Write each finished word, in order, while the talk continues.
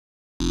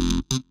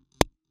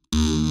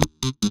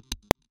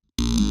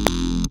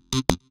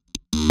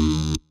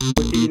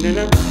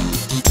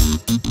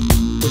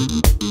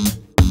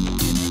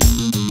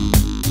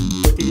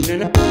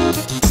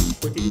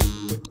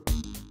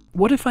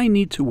What if I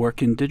need to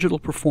work in Digital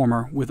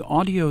Performer with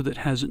audio that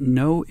has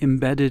no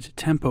embedded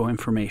tempo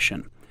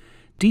information?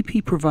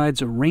 DP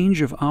provides a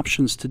range of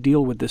options to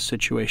deal with this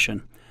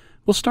situation.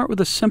 We'll start with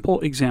a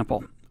simple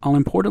example. I'll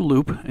import a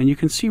loop, and you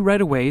can see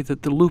right away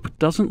that the loop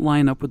doesn't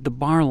line up with the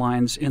bar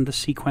lines in the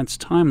sequence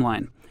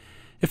timeline.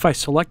 If I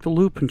select the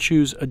loop and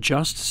choose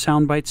Adjust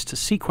Soundbites to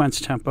Sequence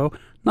Tempo,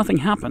 nothing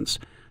happens.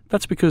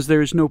 That's because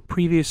there is no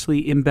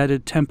previously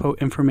embedded tempo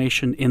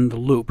information in the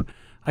loop.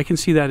 I can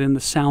see that in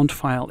the sound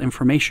file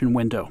information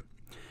window.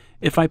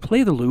 If I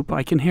play the loop,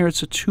 I can hear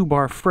it's a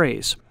 2-bar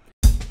phrase.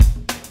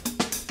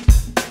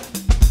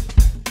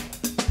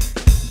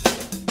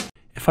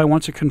 If I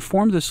want to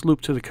conform this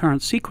loop to the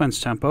current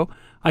sequence tempo,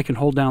 I can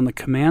hold down the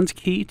Command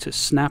key to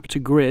snap to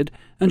grid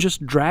and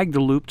just drag the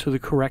loop to the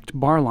correct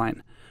bar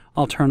line.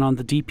 I'll turn on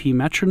the DP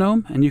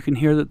metronome, and you can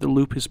hear that the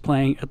loop is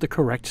playing at the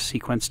correct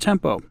sequence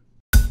tempo.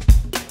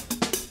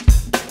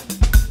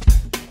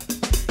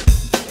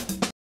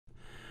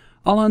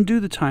 I'll undo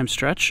the time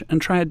stretch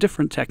and try a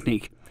different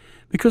technique.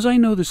 Because I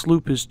know this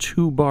loop is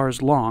 2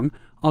 bars long,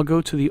 I'll go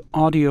to the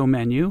Audio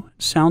menu,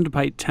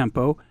 Soundbite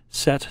Tempo,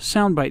 Set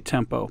Soundbite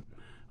Tempo.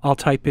 I'll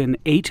type in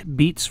 8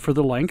 beats for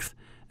the length,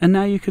 and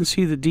now you can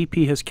see the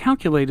DP has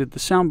calculated the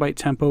soundbite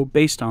tempo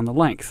based on the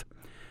length.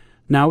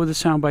 Now with the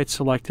soundbite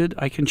selected,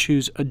 I can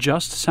choose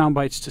Adjust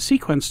Soundbites to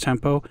Sequence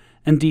Tempo,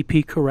 and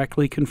DP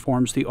correctly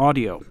conforms the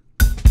audio.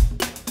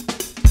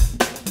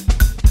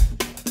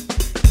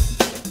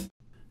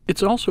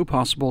 It's also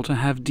possible to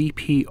have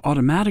DP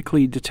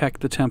automatically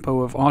detect the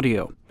tempo of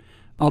audio.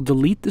 I'll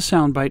delete the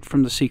soundbite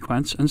from the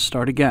sequence and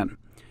start again.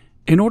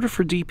 In order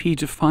for DP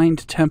to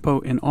find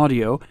tempo in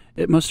audio,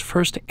 it must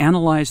first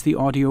analyze the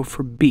audio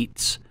for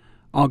beats.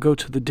 I'll go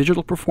to the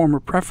Digital Performer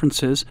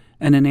Preferences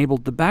and enable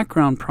the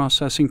background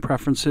processing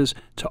preferences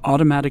to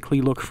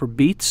automatically look for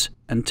beats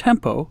and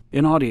tempo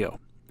in audio.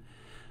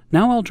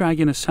 Now I'll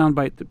drag in a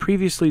soundbite that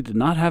previously did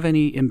not have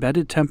any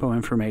embedded tempo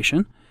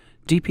information.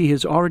 DP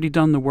has already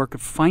done the work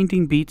of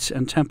finding beats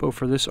and tempo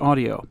for this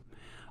audio.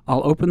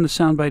 I'll open the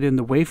soundbite in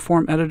the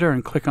Waveform Editor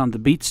and click on the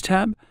Beats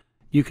tab.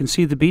 You can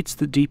see the beats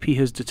that DP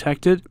has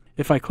detected.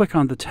 If I click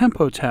on the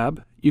Tempo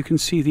tab, you can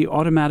see the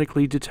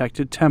automatically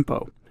detected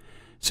tempo.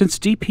 Since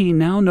DP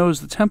now knows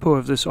the tempo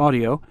of this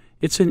audio,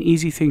 it's an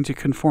easy thing to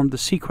conform the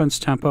sequence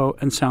tempo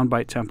and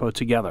soundbite tempo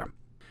together.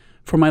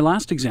 For my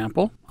last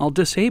example, I'll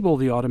disable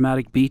the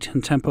automatic beat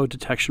and tempo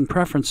detection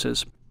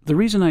preferences. The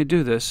reason I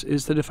do this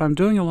is that if I'm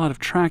doing a lot of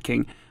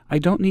tracking, I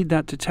don't need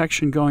that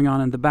detection going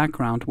on in the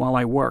background while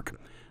I work.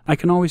 I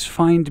can always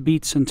find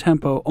beats and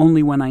tempo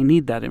only when I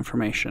need that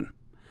information.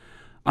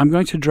 I'm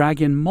going to drag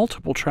in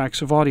multiple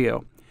tracks of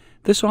audio.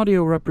 This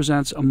audio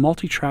represents a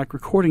multi-track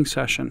recording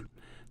session.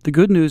 The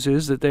good news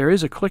is that there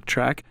is a click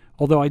track,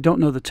 although I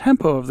don't know the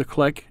tempo of the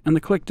click, and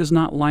the click does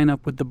not line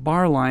up with the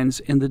bar lines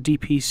in the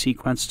DP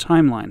sequence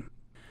timeline.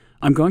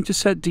 I'm going to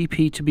set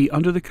DP to be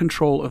under the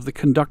control of the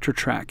Conductor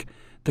Track.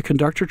 The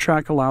Conductor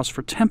Track allows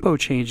for tempo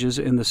changes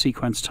in the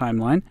sequence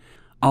timeline.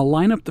 I'll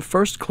line up the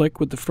first click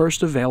with the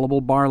first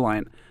available bar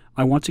line.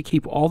 I want to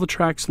keep all the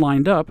tracks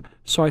lined up,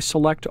 so I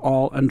select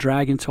all and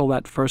drag until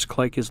that first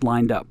click is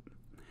lined up.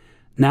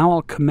 Now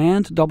I'll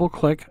Command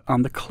double-click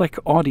on the click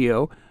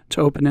audio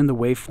to open in the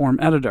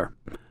Waveform Editor.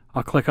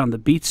 I'll click on the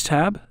Beats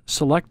tab,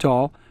 select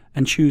all,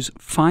 and choose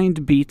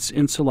Find Beats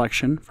in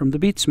Selection from the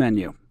Beats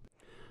menu.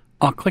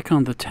 I'll click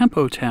on the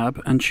Tempo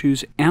tab and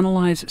choose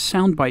Analyze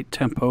Soundbite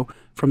Tempo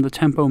from the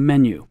Tempo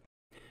menu.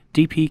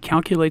 DP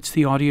calculates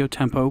the audio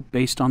tempo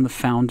based on the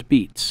found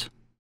beats.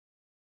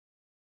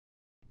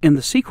 In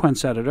the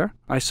Sequence Editor,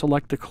 I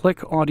select the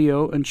click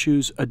audio and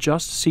choose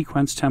Adjust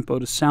Sequence Tempo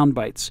to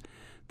Soundbites.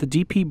 The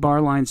DP bar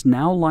lines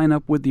now line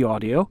up with the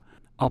audio.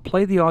 I'll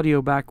play the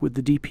audio back with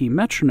the DP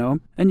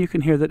metronome, and you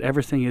can hear that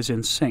everything is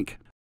in sync.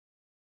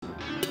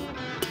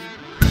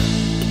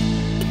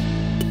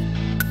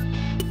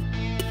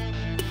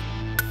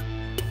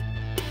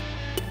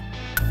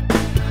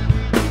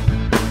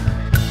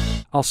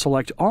 I'll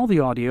select all the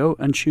audio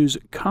and choose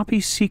Copy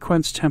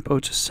Sequence Tempo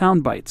to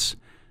Soundbites.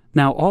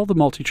 Now all the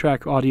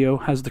multitrack audio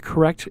has the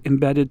correct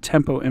embedded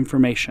tempo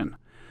information.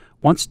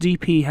 Once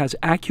DP has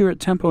accurate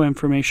tempo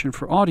information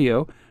for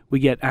audio, we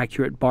get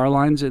accurate bar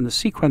lines in the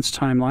sequence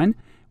timeline,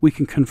 we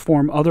can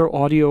conform other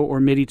audio or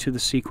MIDI to the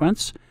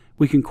sequence,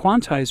 we can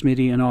quantize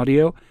MIDI in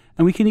audio,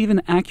 and we can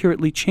even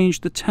accurately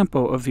change the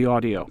tempo of the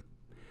audio.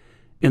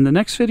 In the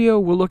next video,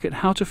 we'll look at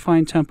how to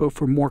find tempo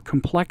for more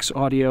complex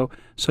audio,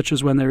 such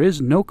as when there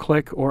is no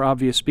click or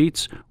obvious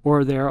beats,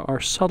 or there are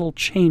subtle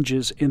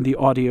changes in the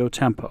audio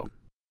tempo.